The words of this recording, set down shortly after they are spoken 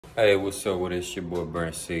Hey, what's up with this? Your boy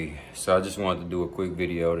Brent C. So I just wanted to do a quick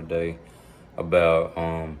video today about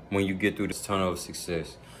when you get through this tunnel of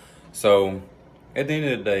success. So at the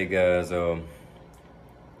end of the day, guys,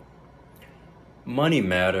 money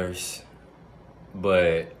matters,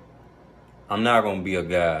 but I'm not gonna be a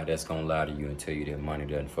guy that's gonna lie to you and tell you that money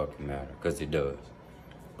doesn't fucking matter, because it does.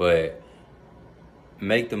 But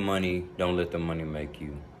make the money, don't let the money make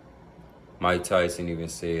you. Mike Tyson even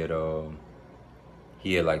said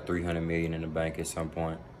he had like 300 million in the bank at some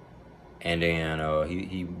point. And then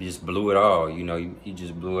he just blew it all. You know, he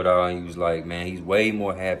just blew it all. He was like, man, he's way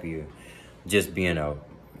more happier just being a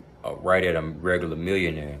right at a regular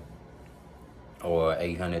millionaire or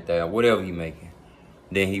 800,000, whatever he making,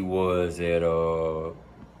 than he was at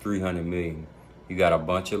 300 million. You got a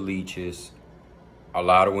bunch of leeches. A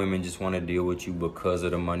lot of women just want to deal with you because of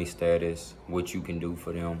the money status, what you can do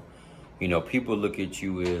for them. You know, people look at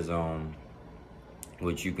you as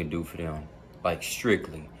what you can do for them, like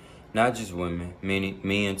strictly. Not just women,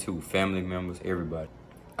 men too, family members, everybody.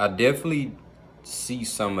 I definitely see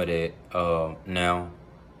some of that now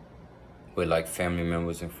with like family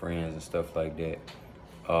members and friends and stuff like that,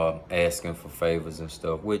 asking for favors and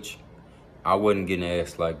stuff, which I wasn't getting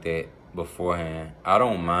asked like that beforehand. I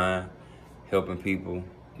don't mind helping people.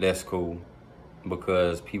 That's cool,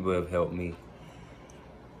 because people have helped me.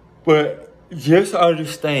 But just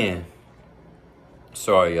understand,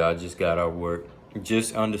 sorry, y'all, just got off work.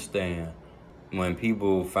 Just understand, when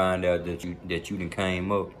people find out that you done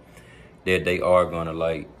came up, that they are gonna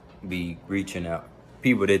like be reaching out.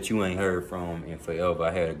 People that you ain't heard from in forever.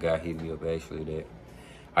 I had a guy hit me up actually that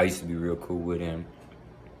I used to be real cool with him.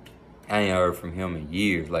 I ain't heard from him in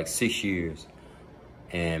years, like 6 years.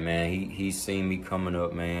 And man, he seen me coming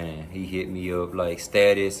up, man, and he hit me up like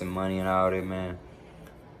status and money and all that, man.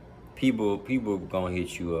 People gonna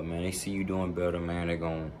hit you up, man. They see you doing better, man. They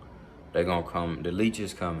gonna come. The leech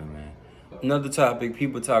is coming, man. Another topic,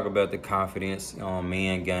 people talk about the confidence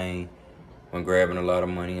men gain when grabbing a lot of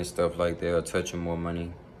money and stuff like that, or touching more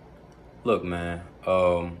money. Look, man,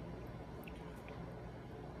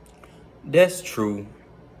 that's true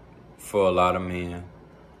for a lot of men.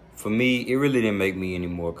 For me, it really didn't make me any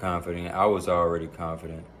more confident. I was already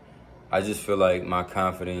confident. I just feel like my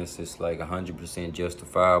confidence is like 100%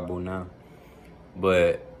 justifiable now.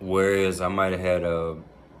 But whereas I might have had a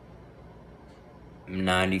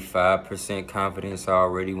 95% confidence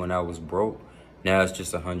already when I was broke, now it's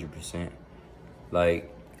just 100%.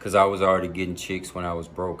 Like, cause I was already getting chicks when I was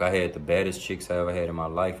broke. I had the baddest chicks I ever had in my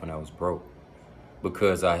life when I was broke,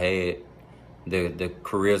 because I had the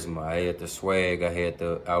charisma, I had the swag,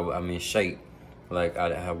 I'm in shape. Like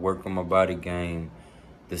I worked on my body game.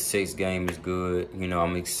 The sex game is good. You know,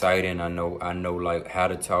 I'm excited. I know like how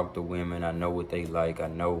to talk to women. I know what they like.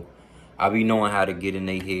 I be knowing how to get in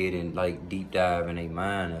their head and like deep dive in their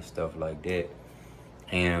mind and stuff like that.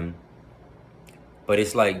 But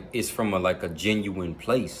it's like, it's from a genuine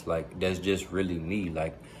place. Like, that's just really me.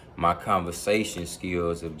 Like, my conversation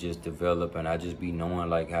skills have just developed, and I just be knowing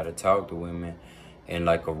like how to talk to women in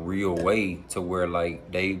like a real way, to where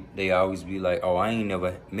like they always be like, oh, I ain't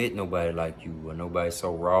never met nobody like you, or nobody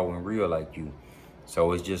so raw and real like you.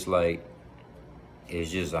 So it's just like,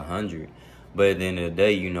 it's just 100. But at the end of the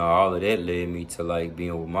day, you know, all of that led me to like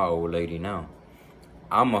being with my old lady now.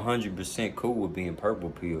 I'm 100% cool with being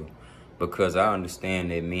purple pill, because I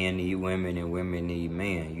understand that men need women and women need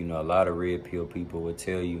men. You know, a lot of red pill people would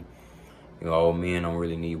tell you, you know, oh, men don't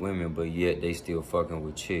really need women, but yet they still fucking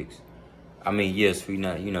with chicks. I mean, yes, we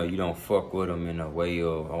not, you know, you don't fuck with them in a way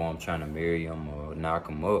of, oh, I'm trying to marry them or knock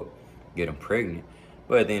them up, get them pregnant.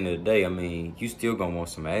 But at the end of the day, I mean, you still gonna want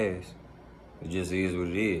some ass. It just is what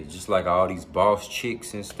it is. Just like all these boss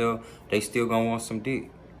chicks and stuff, they still gonna want some dick.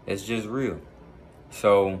 That's just real.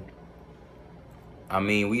 So, I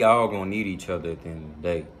mean, we all gonna need each other at the end of the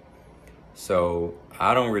day. So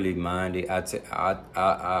I don't really mind it.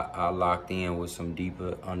 I locked in with some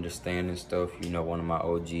deeper understanding stuff. You know, one of my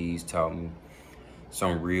OGs taught me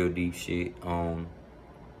some real deep shit. And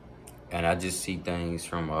I just see things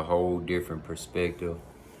from a whole different perspective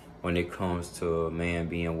when it comes to a man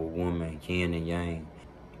being with woman, yin and yang,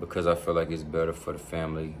 because I feel like it's better for the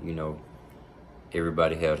family. You know,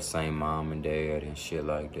 everybody have the same mom and dad and shit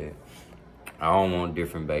like that. I don't want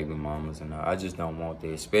different baby mamas, and I just don't want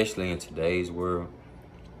that, especially in today's world.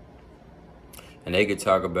 And they could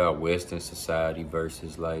talk about Western society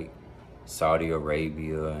versus like Saudi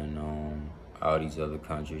Arabia and all these other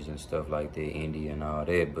countries and stuff like that, India and all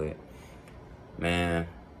that. But man,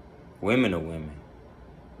 women are women.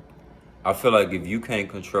 I feel like if you can't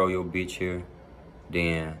control your bitch here,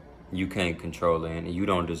 then you can't control her, and you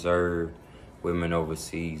don't deserve women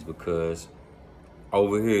overseas, because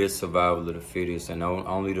over here it's survival of the fittest, and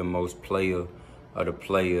only the most player of the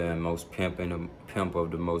player and most pimp and the pimp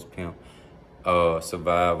of the most pimp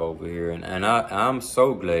survive over here. And I'm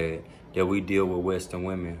so glad that we deal with Western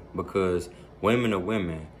women, because women are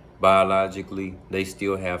women. Biologically, they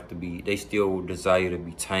still desire to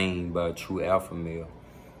be tamed by a true alpha male.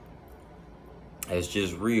 It's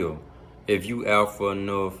just real. If you alpha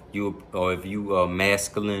enough, if you are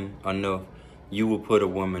masculine enough, you will put a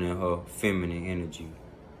woman in her feminine energy.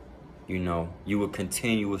 You know, you will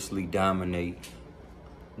continuously dominate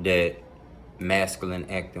that masculine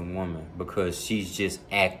acting woman, because she's just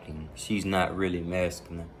acting. She's not really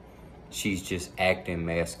masculine. She's just acting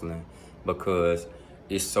masculine, because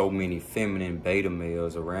there's so many feminine beta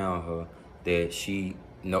males around her that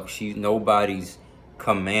nobody's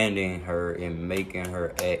commanding her and making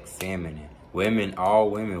her act feminine. All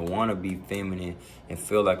women want to be feminine and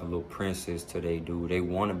feel like a little princess till they do. They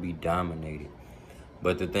want to be dominated.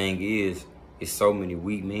 But the thing is, it's so many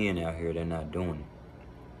weak men out here that are not doing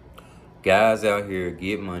it. Guys out here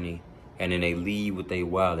get money and then they leave with their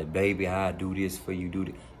wallet. Baby, I do this for you, do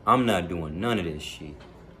this. I'm not doing none of this shit.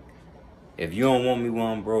 If you don't want me when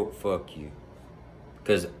I'm broke, fuck you.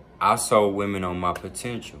 Because I saw women on my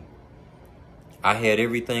potential. I had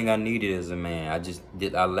everything I needed as a man.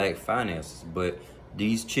 I lacked finances. But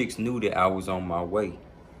these chicks knew that I was on my way.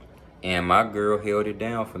 And my girl held it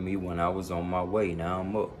down for me when I was on my way. Now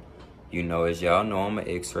I'm up. You know, as y'all know, I'm an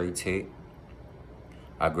X-ray tech.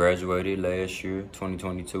 I graduated last year,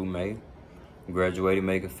 2022 May. Graduated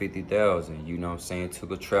making $50,000. You know what I'm saying?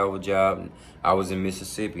 Took a travel job. I was in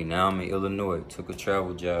Mississippi. Now I'm in Illinois. Took a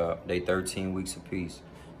travel job. They 13 weeks apiece.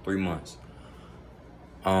 3 months.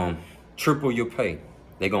 Triple your pay.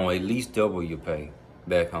 They gonna at least double your pay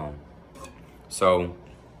back home. So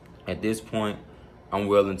at this point, I'm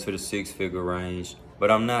well into the 6-figure range,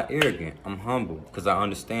 but I'm not arrogant. I'm humble, because I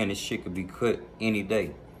understand this shit could be cut any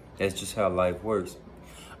day. That's just how life works.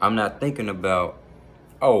 I'm not thinking about,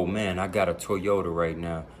 oh man, I got a Toyota right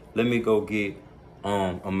now. Let me go get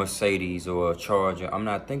a Mercedes or a Charger. I'm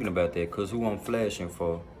not thinking about that, because who I'm flashing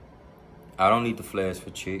for? I don't need to flash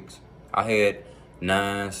for chicks. I had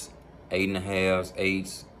 9s, 8.5s,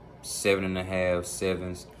 8s, 7.5s,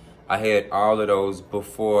 7s. I had all of those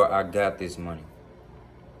before I got this money.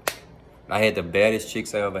 I had the baddest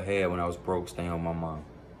chicks I ever had when I was broke, staying with my mom.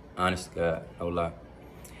 Honest to God, no lie.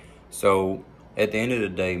 So at the end of the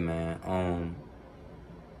day, man,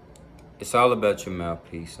 it's all about your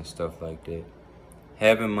mouthpiece and stuff like that.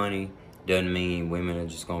 Having money doesn't mean women are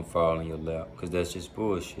just gonna fall in your lap, because that's just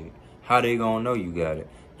bullshit. How they gonna know you got it?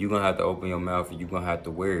 You're gonna have to open your mouth and you're gonna have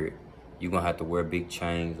to wear it. You're gonna have to wear big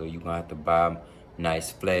chains, or you're gonna have to buy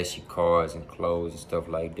nice flashy cars and clothes and stuff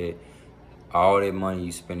like that. All that money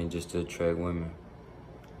you spending just to attract women.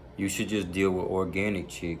 You should just deal with organic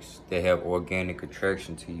chicks that have organic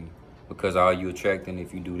attraction to you, because all you attracting,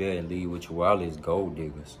 if you do that and leave with your wallet, is gold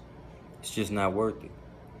diggers. It's just not worth it.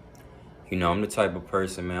 You know, I'm the type of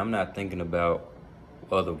person, man, I'm not thinking about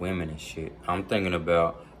other women and shit. I'm thinking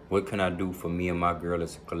about, what can I do for me and my girl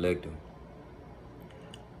as a collective?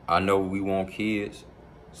 I know we want kids,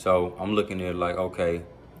 so I'm looking at it like, okay,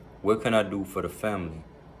 what can I do for the family?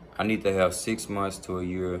 I need to have 6 months to a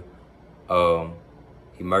year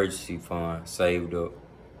emergency fund saved up.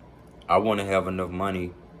 I want to have enough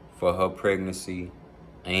money for her pregnancy,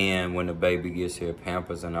 and when the baby gets here,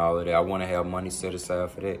 Pampers and all of that. I want to have money set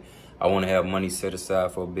aside for that. I want to have money set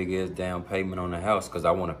aside for a big-ass down payment on the house, because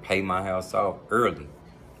I want to pay my house off early.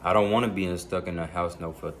 I don't want to be stuck in a house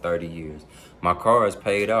note for 30 years. My car is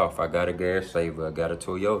paid off. I got a gas saver. I got a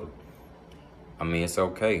Toyota. I mean, it's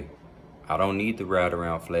okay. I don't need to ride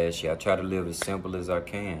around flashy. I try to live as simple as I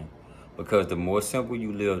can, because the more simple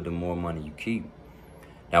you live, the more money you keep.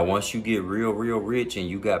 Now, once you get real rich and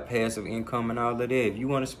you got passive income and all of that, if you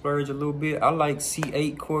want to splurge a little bit, I like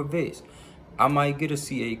C8 Corvettes. I might get a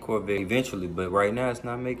C8 Corvette eventually, but right now it's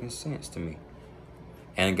not making sense to me.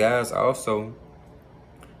 And guys, also,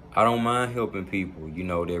 I don't mind helping people, you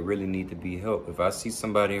know, that really need to be helped. If I see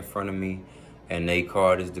somebody in front of me and their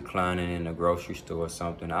card is declining in a grocery store or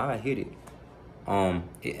something, I hit it. I'm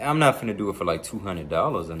not finna do it for like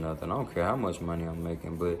 $200 or nothing. I don't care how much money I'm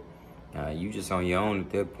making, but you just on your own at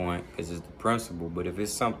that point, because it's the principle. But if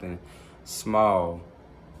it's something small,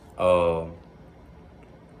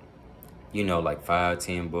 you know, like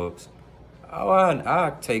 $5-10,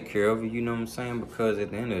 I take care of it, you know what I'm saying? Because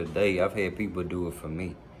at the end of the day, I've had people do it for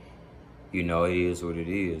me. You know, it is what it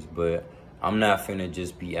is. But I'm not finna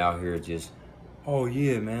just be out here just, oh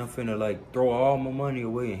yeah, man, I'm finna like throw all my money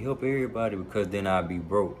away and help everybody, because then I'll be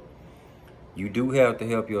broke. You do have to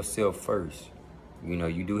help yourself first. You know,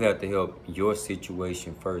 you do have to help your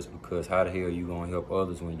situation first, because how the hell you gonna help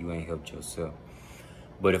others when you ain't helped yourself?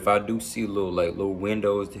 But if I do see little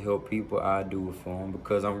windows to help people, I do it for them,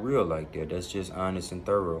 because I'm real like that. That's just honest and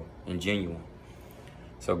thorough and genuine.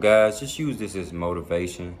 So guys, just use this as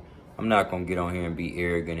motivation. I'm not gonna get on here and be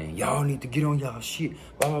arrogant and y'all need to get on y'all shit,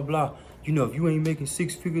 blah, blah, blah. You know, if you ain't making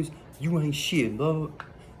 6 figures, you ain't shit, love.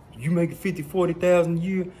 You making 50, 40,000 a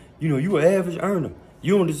year, you know, you an average earner.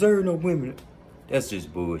 You don't deserve no women. That's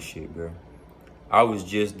just bullshit, girl. I was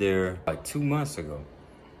just there like 2 months ago.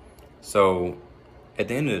 So at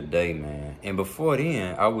the end of the day, man, and before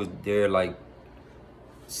then, I was there like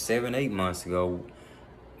 7, 8 months ago,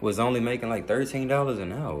 was only making like $13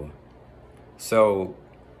 an hour. So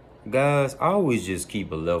guys, always just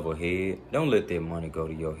keep a level head. Don't let that money go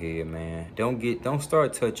to your head, man. Don't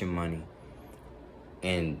start touching money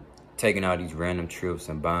and taking all these random trips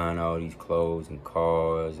and buying all these clothes and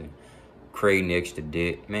cars and creating extra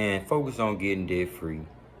debt. Man, focus on getting debt free.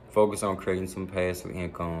 Focus on creating some passive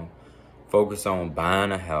income. Focus on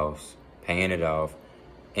buying a house, paying it off,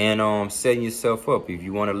 and setting yourself up. If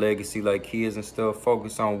you want a legacy like kids and stuff,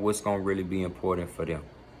 focus on what's gonna really be important for them.